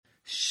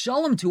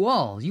Shalom to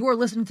all. You are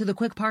listening to the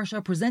Quick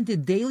Parsha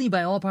presented daily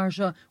by All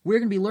Parsha. We're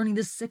going to be learning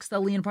this sixth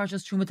aliyah in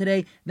Parshas Terumah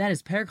today. That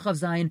is Perek Chav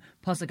Zayin,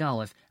 Pasuk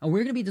Aleph. And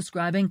we're going to be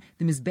describing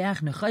the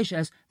Mizbeach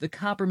Necheshes, the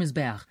copper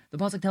Mizbeach. The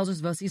Pasuk tells us,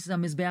 Vasisa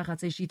Mizbeach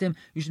Atzei Shitim,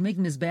 you should make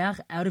the Mizbeach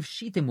out of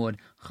Shitim wood.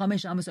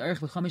 5 amas erech,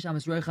 5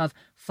 amas roichav,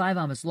 5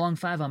 amas long,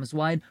 5 amas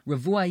wide.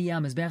 Ravua yah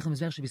Mizbeach, the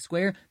Mizbeach should be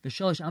square.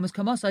 V'shalish amas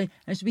kamasai,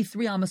 and it should be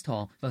 3 amas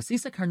tall.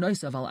 Vasisa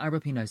Karnoisav al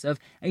Arba Pinaisav,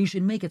 and you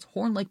should make its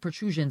horn-like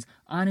protrusions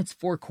on its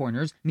 4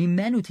 corners.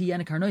 Mimenu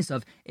tiyana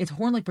karnoisav, its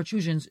horn-like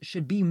protrusions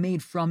should be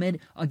made from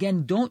it.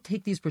 Again, don't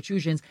take these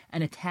protrusions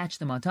and attach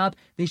them on top.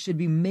 They should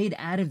be made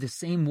out of the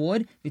same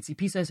wood,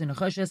 vitzipisas and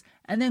necheshes,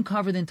 and then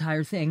cover the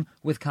entire thing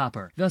with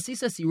copper.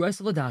 Vasisa sirois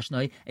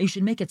ladashnoi, and you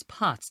should make its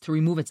pots to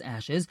remove its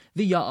ashes,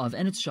 the ya'av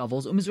and its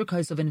shovels,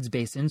 umizrakaisav and its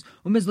basins,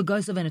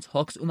 umizlagaisav and its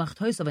hooks,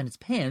 umachtoisav and its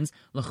pans,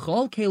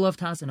 lechol kelov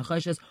tas and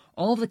necheshes,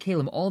 all of the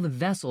kelim, all the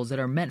vessels that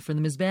are meant for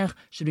the mizbech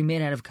should be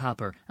made out of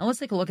copper. Now let's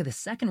take a look at the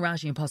second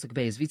Rashi in Pasuk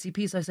Beis.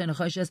 Vitzipisas and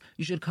necheshes,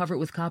 you should cover it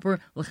with copper,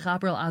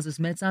 lechaper al azus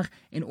metzach,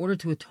 in order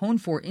to atone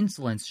for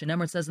insolence.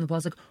 Shenemar says in the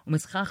pasuk,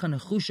 umitzchacha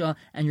nechusha,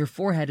 and your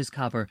forehead is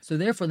copper. So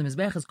therefore, the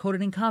mizbech is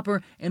coated in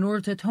copper in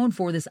order to atone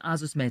for this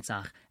azus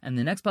metzach. And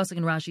the next pasuk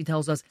in Rashi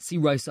tells us, si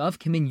roisav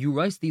kimin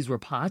yurais, these were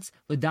pots,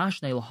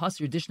 ledashne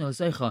lahasir dishne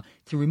l'seicha,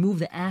 to remove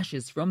the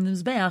ashes from the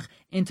mizbech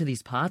into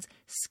these pots.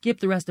 Skip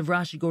the rest of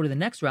Rashi, go to the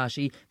next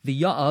Rashi,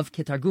 the ya'av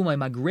ketargumai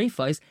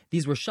magrefais,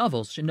 these were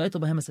shovels, shenoitel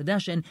behem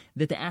asadeshin,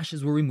 that the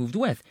ashes were removed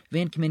with.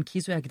 Vein kimin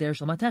kisu hakder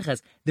shel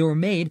mateches, they were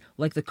made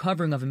like the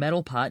covering of a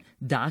metal pot,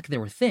 dak, they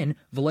were thin,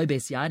 v'loy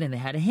beis yad, and they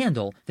had a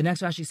handle. The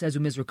next Rashi says,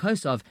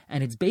 umizrakosov,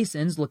 and its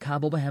basins,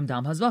 l'kabel behem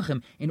dam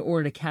hazvachim, in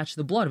order to catch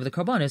the blood of the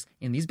karbanis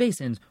in these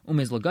basins.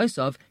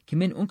 Umizlagaisov,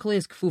 kimin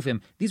unkaleis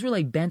kfufim, these were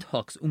like bent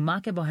hooks,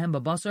 umake behem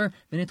babasar,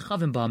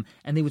 v'nitchavim bam,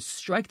 and they would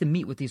strike the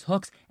meat with these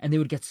hooks, and they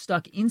would get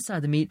stuck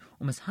inside the meat,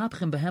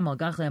 umishapchim behem al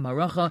gachleim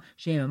haracha,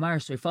 sheim amar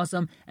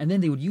sreifasam, and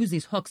then they would use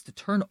these hooks to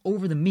turn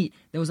over the meat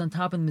that was on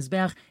top of the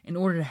mizbech in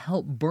order to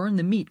help burn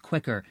the meat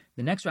quicker.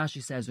 The next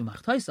Rashi says,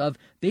 "Umachtoisav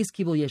beis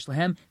kibul yesh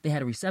lahem." They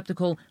had a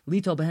receptacle.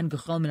 Litol behen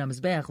gechal min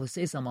hamizbeach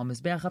l'seisam al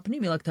mizbeach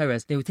hapnimi like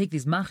tires. They would take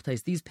these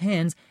machtais, these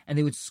pans, and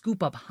they would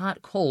scoop up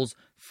hot coals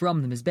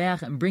from the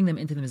mizbeach and bring them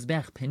into the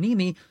mizbeach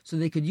penimi, so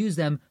they could use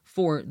them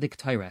for the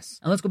ketires.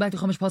 And let's go back to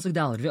Chumash Pasuk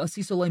Daled.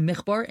 Ve'asiso loy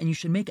michbar, and you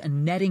should make a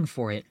netting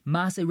for it.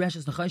 Maaseh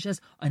reshes nechoshes,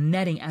 a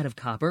netting out of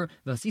copper.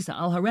 Ve'asisa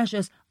al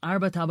hareshes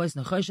arba tabais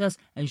nechoshes,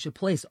 and you should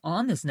place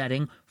on this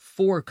netting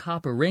 4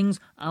 copper rings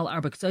al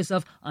arba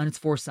ktaisav on its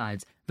 4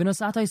 sides.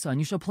 V'nosatayson,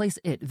 you shall place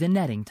it, the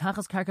netting,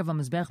 tachas karkav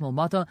ha-mizbech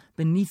milmata,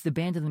 beneath the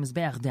band of the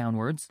mizbech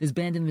downwards. This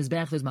band of the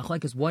mizbech, there's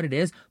machlekes what it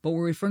is, but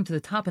we're referring to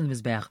the top of the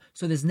mizbech,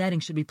 so this netting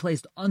should be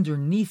placed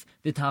underneath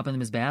the top of the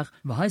mizbech.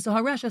 V'haisa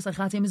hareshes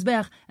achati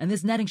mizbech, and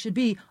this netting should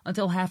be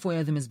until halfway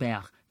of the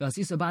mizbech.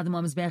 V'asisa badim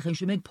ha-mizbech, you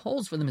should make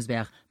poles for the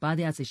mizbech.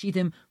 Badi atzei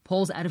shitim,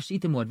 poles out of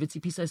shitim wood.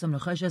 V'tzipisai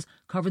necheshes,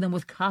 cover them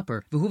with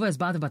copper. V'huva es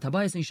badim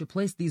batabayis, and you should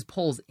place these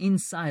poles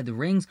inside the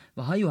rings.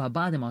 V'hayu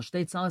ha-badim al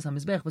shtei tzalas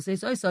ha-mizbech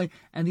v'seis oisai,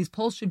 and these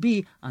poles should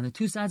be on the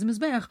 2 sides of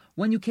mizbech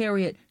when you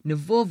carry it.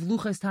 Nevuv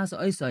luchas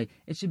tasa oisai,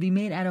 it should be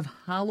made out of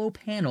hollow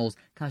panels.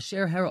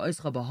 Kasher hera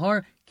oischa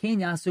bahar, kein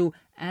yasu,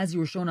 as you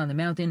were shown on the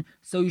mountain,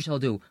 so you shall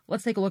do.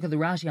 Let's take a look at the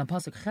Rashi on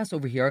Pasuk Ches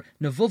over here.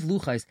 Nevuv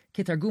luchais,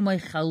 kitargumai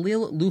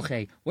chalil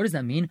luche. What does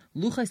that mean?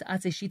 Luchais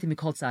atzei shitim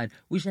mikol side.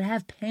 We should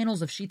have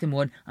panels of shitim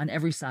wood on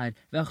every side.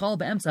 Ve'achal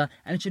be'emsa,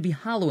 and it should be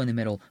hollow in the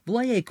middle.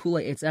 V'layeh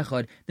kulei etz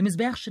echad. The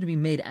mizbech should be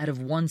made out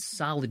of one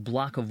solid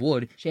block of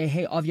wood.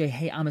 She'ehei avyeh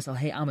hei amas al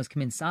hei amas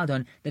kamin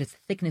sadon, that its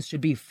thickness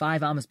should be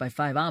 5 amas by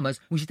 5 amas.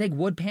 We should take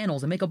wood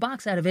panels and make a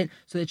box out of it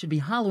so that it should be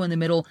hollow in the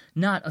middle,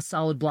 not a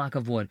solid block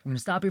of wood. We're going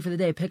to stop here for the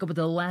day, pick up with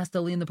the last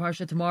aliyah in the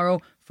parsha tomorrow.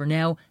 For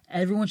now,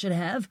 everyone should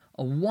have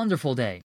a wonderful day.